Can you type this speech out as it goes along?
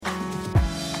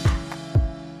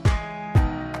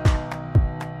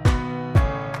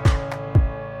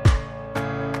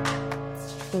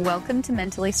Welcome to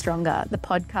Mentally Stronger, the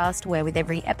podcast where with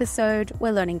every episode,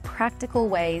 we're learning practical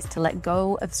ways to let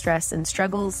go of stress and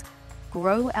struggles,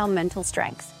 grow our mental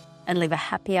strength, and live a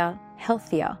happier,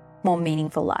 healthier, more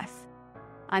meaningful life.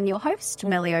 I'm your host,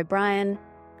 Melly O'Brien,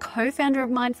 co-founder of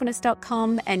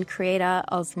mindfulness.com and creator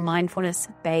of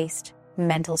mindfulness-based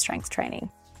mental strength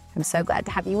training. I'm so glad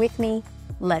to have you with me.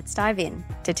 Let's dive in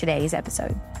to today's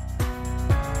episode.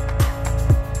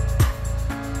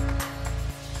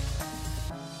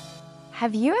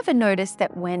 Have you ever noticed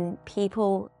that when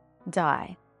people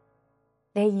die,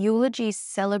 their eulogies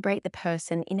celebrate the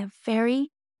person in a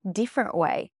very different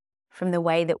way from the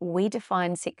way that we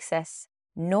define success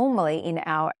normally in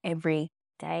our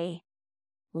everyday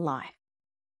life?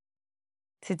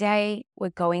 Today, we're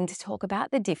going to talk about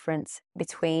the difference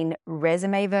between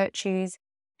resume virtues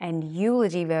and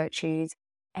eulogy virtues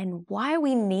and why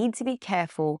we need to be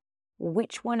careful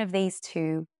which one of these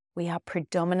two we are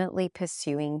predominantly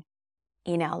pursuing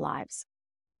in our lives.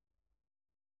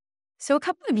 So a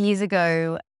couple of years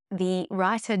ago, the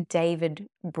writer David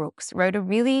Brooks wrote a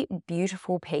really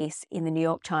beautiful piece in the New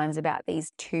York Times about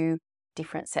these two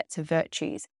different sets of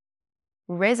virtues.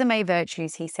 Resume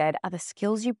virtues, he said, are the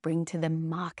skills you bring to the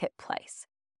marketplace.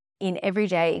 In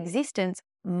everyday existence,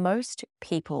 most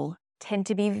people tend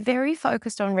to be very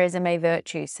focused on resume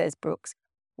virtues, says Brooks.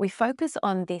 We focus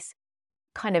on this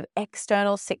kind of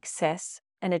external success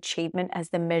and achievement as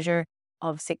the measure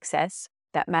of success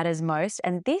that matters most.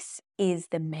 And this is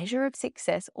the measure of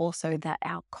success also that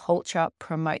our culture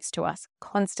promotes to us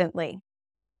constantly.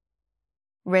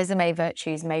 Resume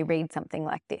virtues may read something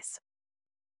like this.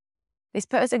 This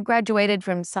person graduated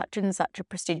from such and such a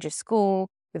prestigious school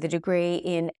with a degree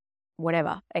in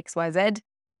whatever, XYZ.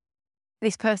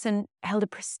 This person held a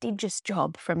prestigious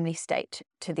job from this state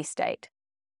to this state.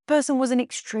 Person was an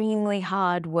extremely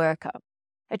hard worker,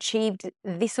 achieved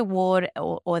this award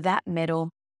or that medal.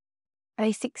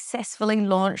 They successfully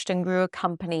launched and grew a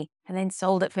company and then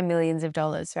sold it for millions of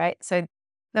dollars, right? So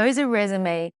those are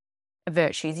resume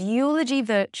virtues. Eulogy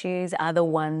virtues are the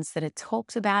ones that are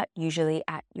talked about usually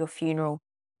at your funeral.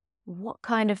 What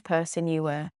kind of person you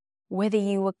were, whether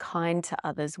you were kind to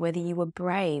others, whether you were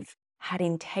brave, had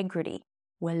integrity,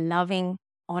 were loving,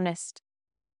 honest,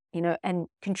 and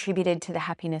contributed to the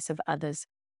happiness of others.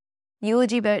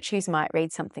 Eulogy virtues might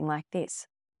read something like this.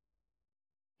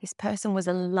 This person was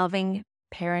a loving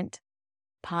parent,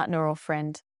 partner, or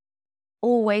friend,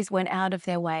 always went out of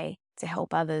their way to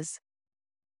help others,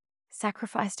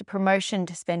 sacrificed a promotion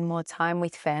to spend more time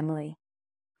with family,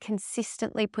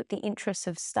 consistently put the interests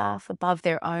of staff above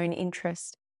their own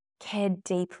interest, cared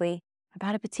deeply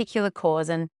about a particular cause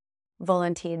and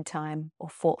volunteered time or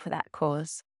fought for that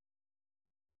cause.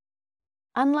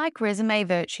 Unlike resume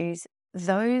virtues,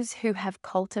 those who have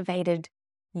cultivated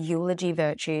eulogy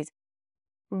virtues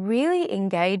really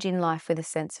engage in life with a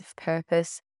sense of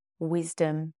purpose,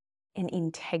 wisdom, and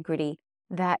integrity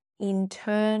that in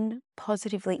turn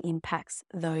positively impacts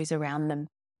those around them.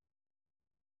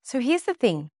 So here's the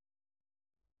thing.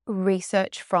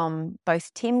 Research from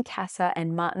both Tim Kasser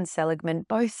and Martin Seligman,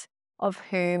 both of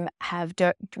whom have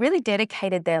really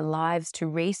dedicated their lives to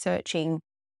researching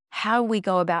how we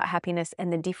go about happiness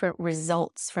and the different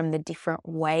results from the different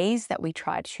ways that we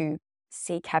try to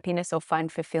seek happiness or find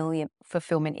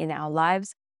fulfillment in our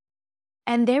lives.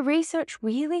 And their research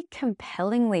really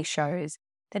compellingly shows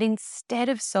that instead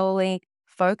of solely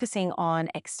focusing on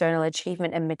external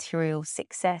achievement and material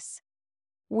success,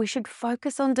 we should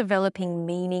focus on developing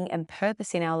meaning and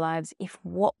purpose in our lives if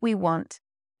what we want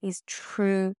is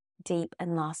true, deep,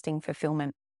 and lasting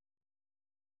fulfillment.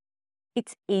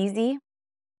 It's easy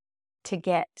to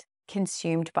get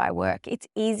consumed by work. It's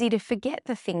easy to forget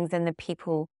the things and the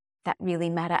people that really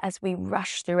matter as we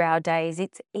rush through our days.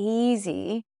 It's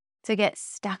easy to get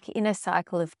stuck in a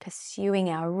cycle of pursuing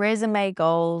our resume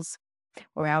goals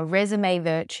or our resume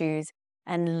virtues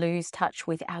and lose touch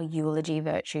with our eulogy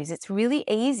virtues. It's really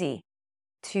easy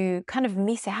to kind of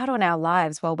miss out on our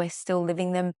lives while we're still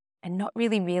living them and not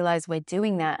really realize we're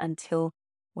doing that until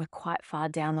we're quite far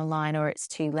down the line or it's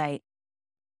too late.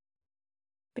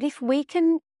 But if we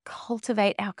can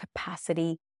cultivate our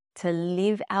capacity to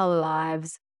live our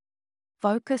lives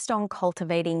focused on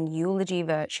cultivating eulogy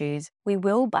virtues, we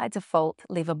will by default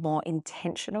live a more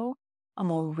intentional, a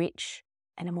more rich,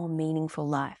 and a more meaningful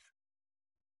life.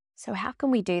 So how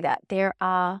can we do that? There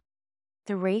are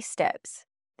 3 steps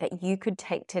that you could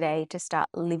take today to start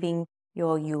living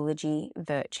your eulogy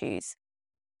virtues.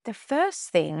 The first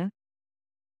thing,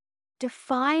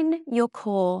 define your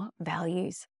core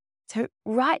values. So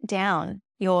write down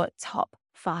your top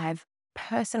 5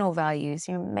 personal values.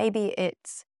 Maybe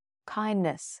it's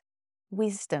kindness,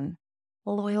 wisdom,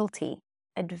 loyalty,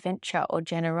 adventure, or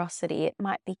generosity. It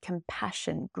might be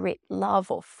compassion, grit,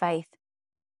 love, or faith.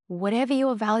 Whatever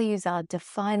your values are,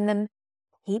 define them,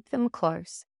 keep them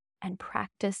close, and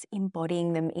practice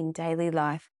embodying them in daily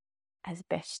life as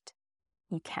best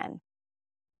you can.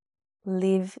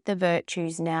 Live the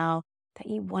virtues now that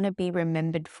you want to be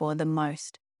remembered for the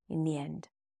most in the end.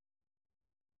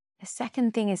 The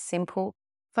second thing is simple.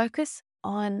 Focus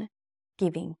on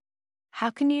giving. How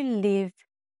can you live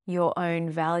your own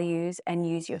values and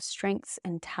use your strengths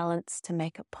and talents to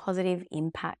make a positive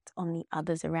impact on the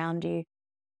others around you?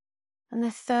 And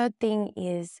the third thing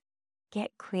is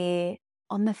get clear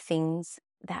on the things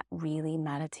that really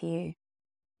matter to you.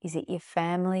 Is it your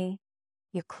family,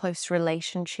 your close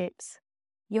relationships,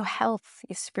 your health,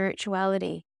 your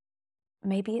spirituality?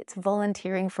 Maybe it's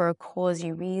volunteering for a cause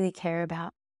you really care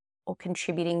about or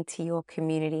contributing to your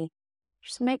community.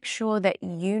 Just make sure that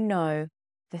you know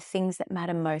the things that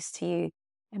matter most to you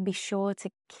and be sure to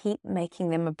keep making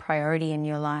them a priority in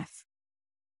your life.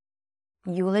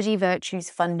 Eulogy virtues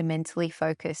fundamentally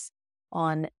focus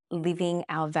on living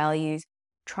our values,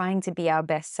 trying to be our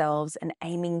best selves, and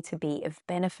aiming to be of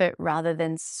benefit rather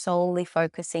than solely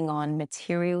focusing on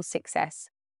material success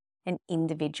and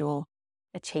individual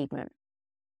achievement.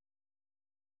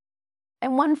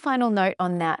 And one final note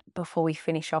on that before we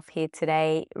finish off here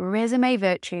today, resume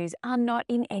virtues are not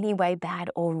in any way bad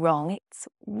or wrong. It's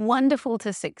wonderful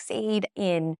to succeed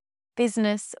in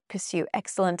business, pursue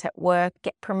excellence at work,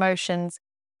 get promotions.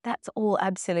 That's all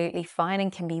absolutely fine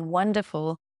and can be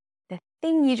wonderful. The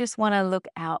thing you just want to look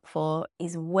out for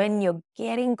is when you're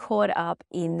getting caught up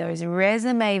in those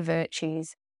resume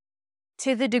virtues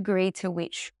to the degree to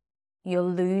which you're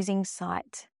losing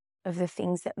sight of the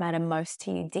things that matter most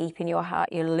to you deep in your heart.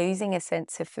 You're losing a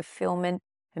sense of fulfillment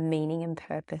and meaning and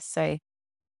purpose. So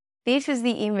this is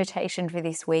the invitation for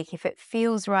this week. If it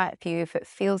feels right for you, if it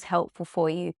feels helpful for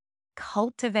you,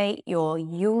 cultivate your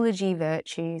eulogy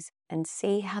virtues and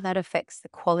see how that affects the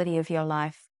quality of your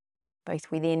life,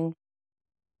 both within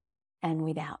and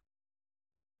without.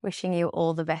 Wishing you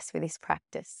all the best with this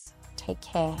practice. Take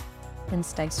care and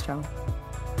stay strong.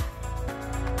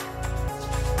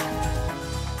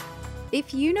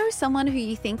 If you know someone who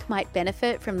you think might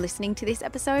benefit from listening to this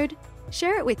episode,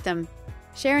 share it with them.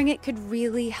 Sharing it could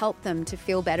really help them to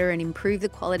feel better and improve the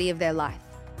quality of their life.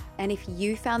 And if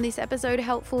you found this episode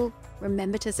helpful,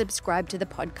 remember to subscribe to the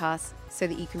podcast so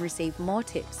that you can receive more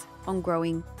tips on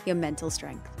growing your mental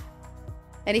strength.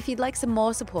 And if you'd like some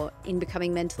more support in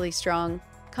becoming mentally strong,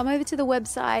 come over to the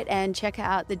website and check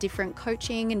out the different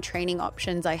coaching and training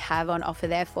options I have on offer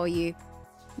there for you.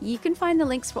 You can find the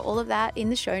links for all of that in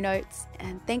the show notes.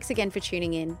 And thanks again for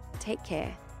tuning in. Take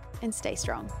care and stay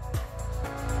strong.